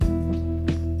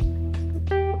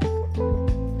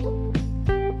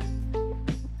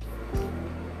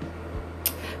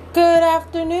Good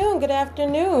afternoon. Good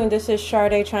afternoon. This is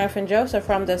Sade Triumphant Joseph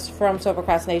from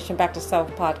Sobercross Nation Back to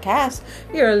Self podcast.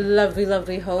 Your lovely,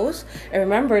 lovely host. And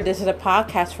remember, this is a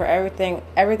podcast for everything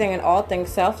and all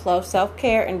things self-love,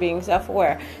 self-care, and being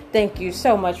self-aware. Thank you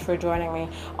so much for joining me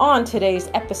on today's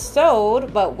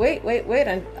episode. But wait.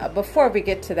 And before we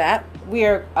get to that,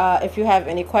 if you have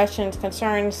any questions,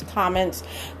 concerns, comments,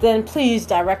 then please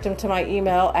direct them to my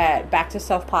email at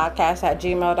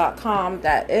backtoselfpodcast@gmail.com.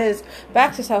 That is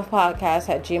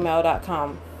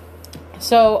backtoselfpodcast@gmail.com.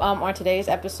 So on today's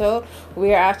episode,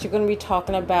 we are actually going to be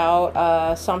talking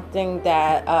about something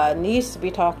that needs to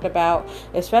be talked about,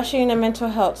 especially in the mental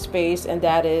health space, and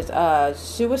that is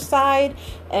suicide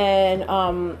and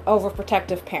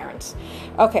overprotective parents.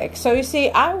 Okay, so you see,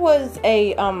 I was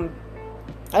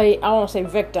I won't say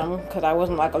victim because I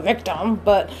wasn't like a victim,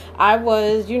 but I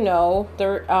was,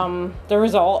 the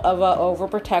result of a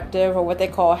overprotective, or what they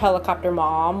call a helicopter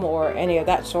mom, or any of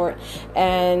that sort.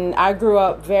 And I grew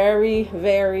up very,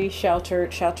 very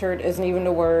sheltered. Sheltered isn't even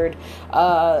the word.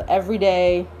 Every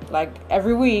day, like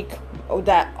every week,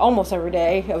 almost every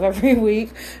day of every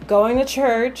week, going to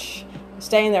church,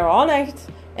 staying there all night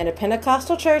in a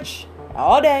Pentecostal church,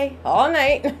 all day, all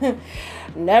night.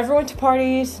 Never went to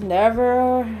parties,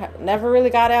 never really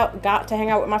got to hang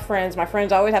out with my friends. My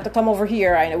friends always have to come over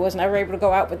here. I was never able to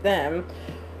go out with them.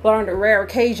 But on the rare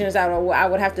occasions I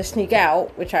would have to sneak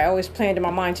out, which I always planned in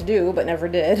my mind to do, but never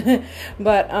did.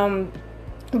 But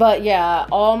yeah,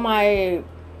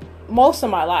 most of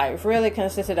my life really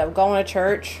consisted of going to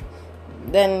church,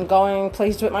 then going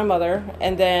places with my mother,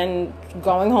 and then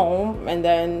going home, and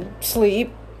then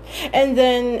sleep. And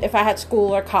then if I had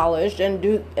school or college, and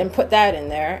put that in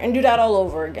there and do that all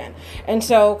over again. And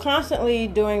so constantly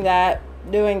doing that,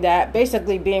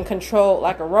 basically being controlled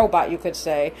like a robot, you could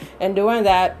say, and doing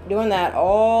that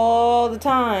all the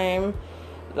time.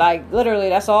 Like literally,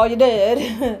 that's all you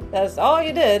did. That's all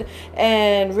you did.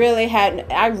 And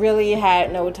I really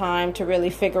had no time to really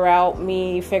figure out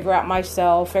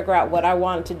myself, figure out what I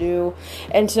wanted to do.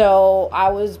 And so I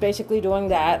was basically doing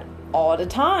that all the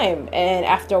time. And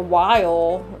after a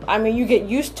while, you get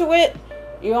used to it.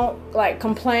 You don't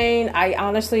complain. I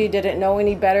honestly didn't know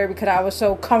any better because I was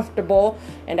so comfortable,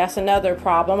 and that's another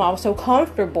problem. I was so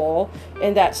comfortable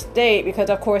in that state because,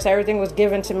 of course, everything was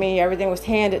given to me, everything was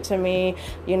handed to me,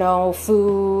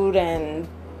 food and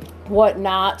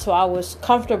whatnot. So I was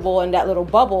comfortable in that little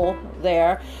bubble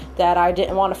there that I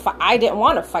didn't want to fight. I didn't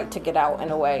want to fight to get out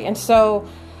in a way. And so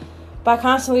by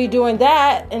constantly doing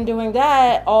that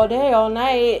all day, all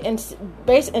night, and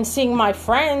seeing my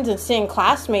friends and seeing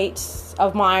classmates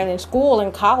of mine in school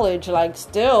and college,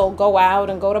 still go out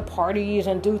and go to parties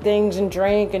and do things and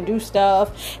drink and do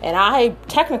stuff. And I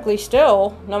technically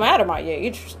still, no matter my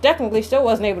age, technically still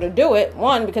wasn't able to do it.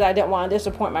 One, because I didn't want to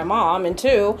disappoint my mom. And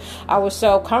two, I was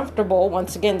so comfortable,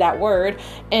 once again, that word,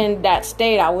 in that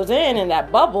state I was in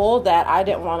that bubble, that I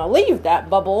didn't want to leave that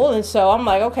bubble. And so I'm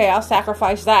like, okay, I'll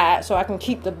sacrifice that so I can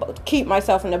keep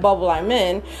myself in the bubble I'm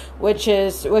in, which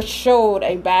showed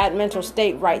a bad mental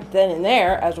state right then and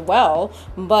there as well.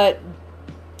 But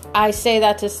I say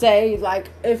that to say,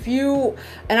 if you,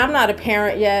 and I'm not a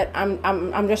parent yet,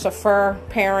 I'm just a fur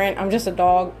parent, I'm just a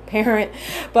dog parent,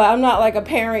 but I'm not a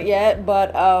parent yet.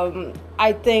 But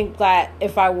I think that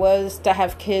if I was to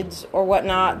have kids or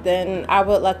whatnot, then I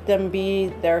would let them be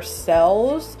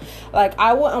themselves.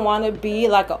 I wouldn't want to be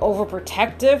an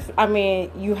overprotective.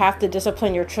 You have to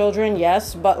discipline your children,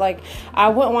 yes, but I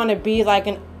wouldn't want to be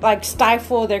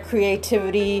stifle their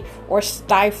creativity or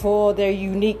stifle their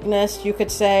uniqueness, you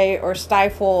could say, or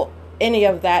stifle any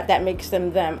of that makes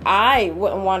them them. I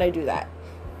wouldn't want to do that.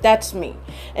 That's me.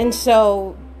 And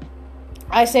so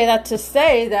I say that to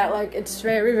say that it's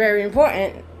very, very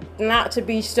important not to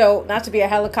be a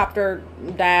helicopter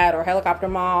dad or helicopter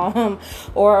mom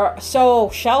or so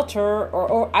shelter,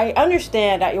 or I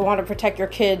understand that you want to protect your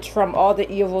kids from all the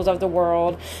evils of the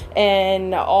world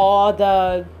and all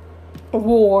the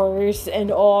wars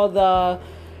and all the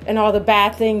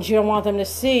bad things you don't want them to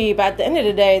see, but at the end of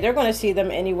the day, they're going to see them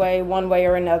anyway, one way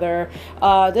or another.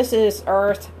 This is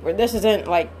earth. This isn't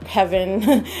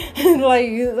heaven.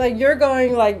 You're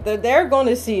going, they're going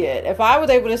to see it. If I was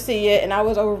able to see it and I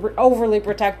was overly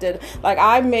protected,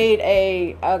 I made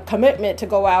a commitment to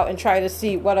go out and try to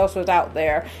see what else was out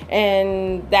there,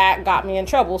 and that got me in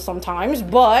trouble sometimes,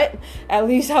 but at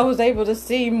least I was able to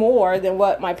see more than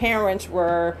what my parents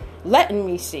were letting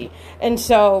me see. And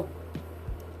so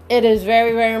it is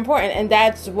very, very important. And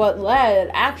that's what led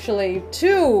actually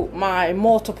to my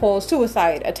multiple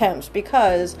suicide attempts,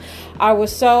 because I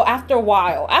was so, after a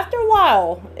while,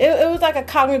 it was like a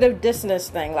cognitive dissonance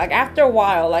thing. Like after a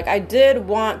while, like I did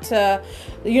want to,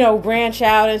 branch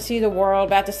out and see the world,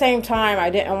 but at the same time, I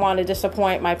didn't want to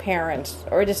disappoint my parents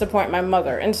or disappoint my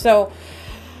mother. And so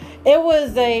it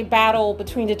was a battle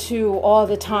between the two all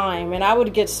the time, and I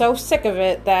would get so sick of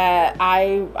it that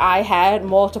I had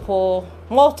multiple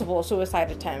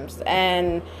suicide attempts.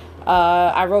 And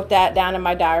I wrote that down in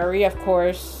my diary. Of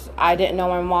course, I didn't know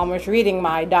my mom was reading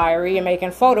my diary and making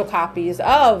photocopies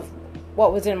of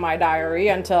what was in my diary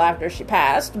until after she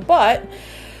passed. But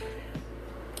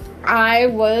I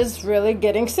was really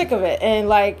getting sick of it, and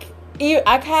like,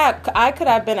 I could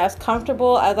have been as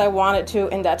comfortable as I wanted to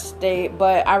in that state,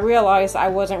 but I realized I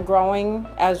wasn't growing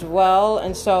as well.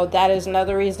 And so that is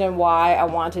another reason why I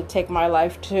wanted to take my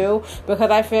life too, because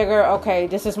I figure, okay,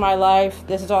 this is my life.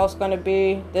 This is all it's going to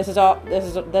be. This is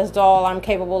all I'm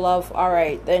capable of. All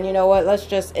right, then you know what? Let's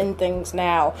just end things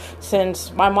now.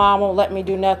 Since my mom won't let me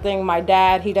do nothing, my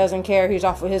dad, he doesn't care. He's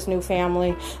off with his new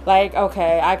family. Like,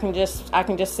 okay, I can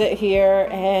just sit here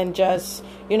and just,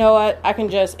 you know what? I can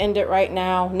just end it right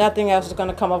now. Nothing else is going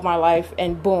to come of my life,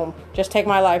 and boom, just take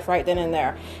my life right then and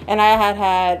there. And I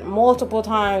had multiple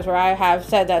times where I have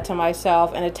said that to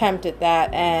myself and attempted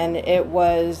that, and it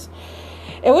was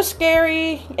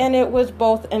scary, and it was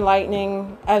both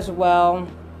enlightening as well.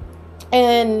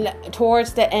 And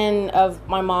towards the end of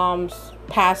my mom's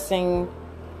passing,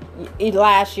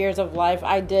 last years of life,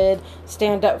 I did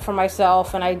stand up for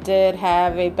myself, and I did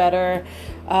have a better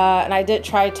and I did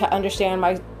try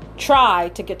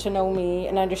to get to know me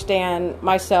and understand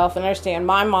myself and understand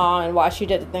my mom and why she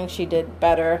did the things she did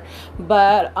better.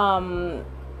 But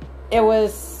it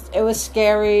was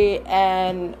scary,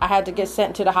 and I had to get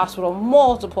sent to the hospital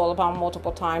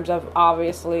multiple times,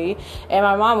 obviously, and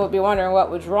my mom would be wondering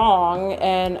what was wrong,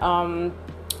 and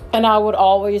I would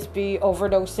always be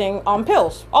overdosing on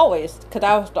pills, always, because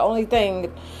that was the only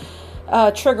thing.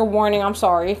 Trigger warning, I'm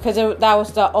sorry, because that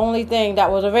was the only thing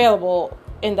that was available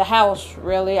in the house,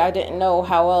 really. I didn't know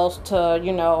how else to,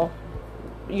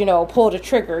 pull the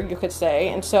trigger, you could say.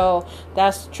 And so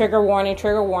that's trigger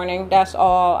warning. That's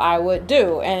all I would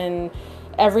do. And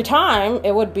every time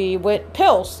it would be with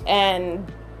pills. And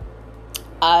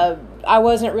I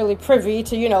wasn't really privy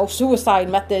to, suicide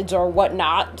methods or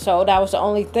whatnot. So that was the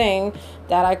only thing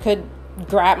that I could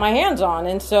grab my hands on.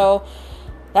 And so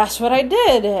that's what I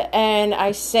did. And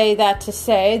I say that to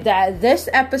say that this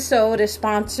episode is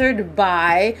sponsored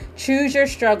by Choose Your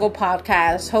Struggle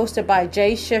podcast, hosted by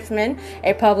Jay Schiffman,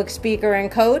 a public speaker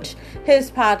and coach.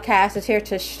 His podcast is here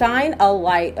to shine a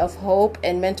light of hope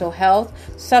in mental health,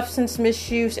 substance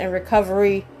misuse, and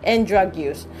recovery and drug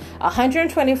use.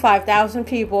 125,000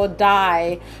 people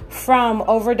die from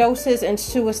overdoses and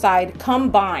suicide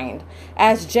combined.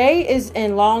 As Jay is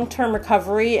in long-term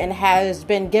recovery and has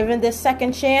been given this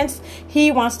second chance,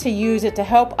 he wants to use it to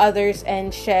help others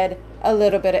and shed a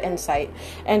little bit of insight.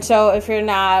 And so if you're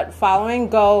not following,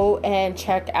 go and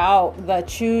check out the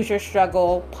Choose Your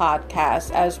Struggle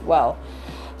podcast as well.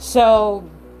 So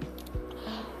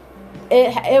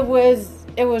it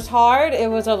was hard.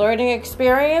 It was a learning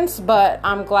experience, but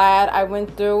I'm glad I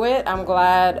went through it. I'm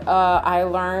glad I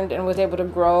learned and was able to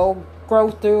grow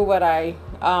through what I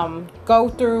go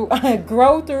through what I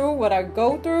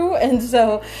go through. And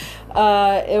so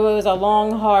it was a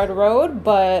long, hard road,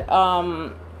 but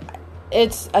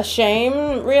it's a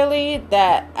shame, really,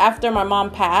 that after my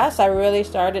mom passed, I really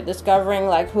started discovering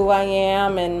like who I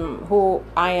am and who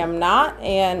I am not.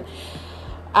 And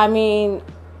I mean,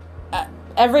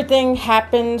 everything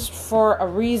happens for a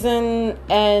reason,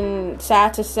 and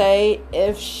sad to say,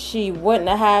 if she wouldn't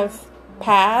have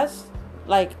passed,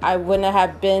 like, I wouldn't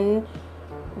have been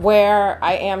where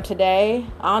I am today.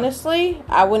 Honestly,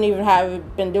 I wouldn't even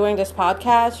have been doing this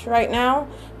podcast right now,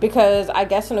 because I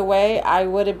guess in a way I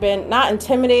would have been not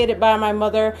intimidated by my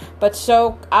mother, but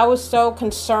I was so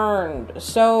concerned.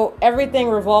 So everything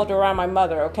revolved around my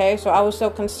mother, okay? So I was so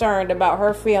concerned about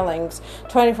her feelings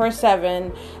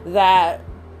 24/7 that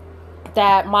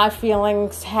my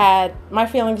feelings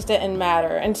didn't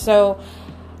matter. And so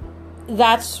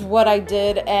that's what I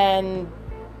did, and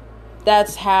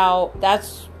that's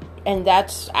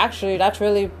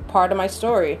really part of my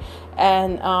story.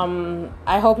 And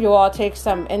I hope you all take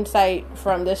some insight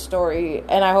from this story,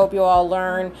 and I hope you all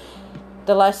learn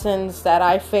the lessons that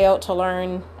I failed to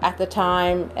learn at the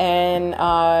time. And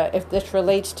if this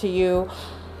relates to you,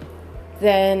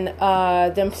 then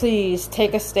please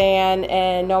take a stand.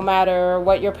 And no matter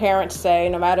what your parents say,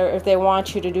 no matter if they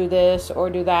want you to do this or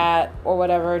do that or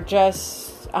whatever,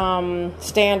 just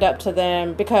stand up to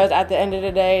them, because at the end of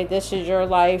the day, this is your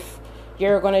life.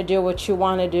 You're going to do what you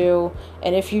want to do.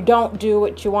 And if you don't do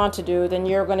what you want to do, then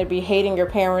you're going to be hating your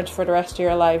parents for the rest of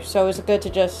your life. So it's good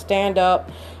to just stand up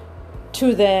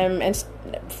to them, and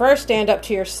first stand up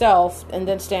to yourself and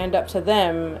then stand up to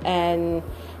them and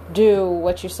do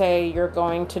what you say you're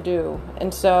going to do.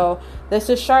 And so this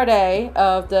is Sade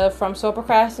of the From Soul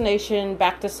Procrastination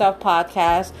Back to Self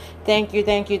podcast. Thank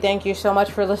you so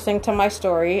much for listening to my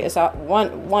story. It's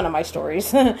one of my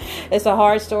stories. It's a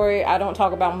hard story. I don't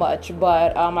talk about much,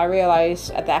 but I realize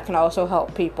that can also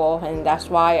help people, and that's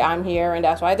why I'm here, and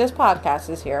that's why this podcast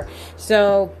is here.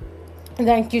 So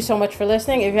thank you so much for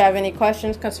listening. If you have any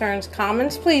questions, concerns,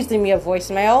 comments, please leave me a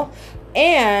voicemail.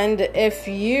 And if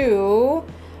you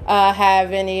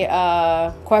have any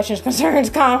questions, concerns,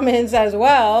 comments as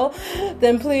well,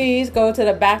 then please go to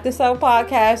the Back to Self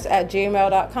podcast at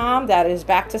gmail.com. That is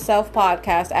Back to Self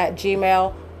podcast at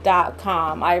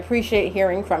gmail.com. I appreciate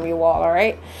hearing from you all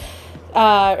right?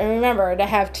 And remember to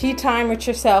have tea time with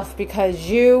yourself, because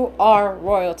you are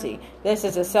royalty. This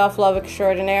is a self-love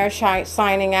extraordinaire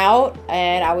signing out,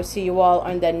 and I will see you all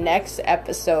on the next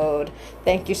episode.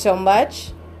 Thank you so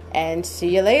much, and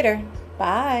see you later.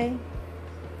 Bye.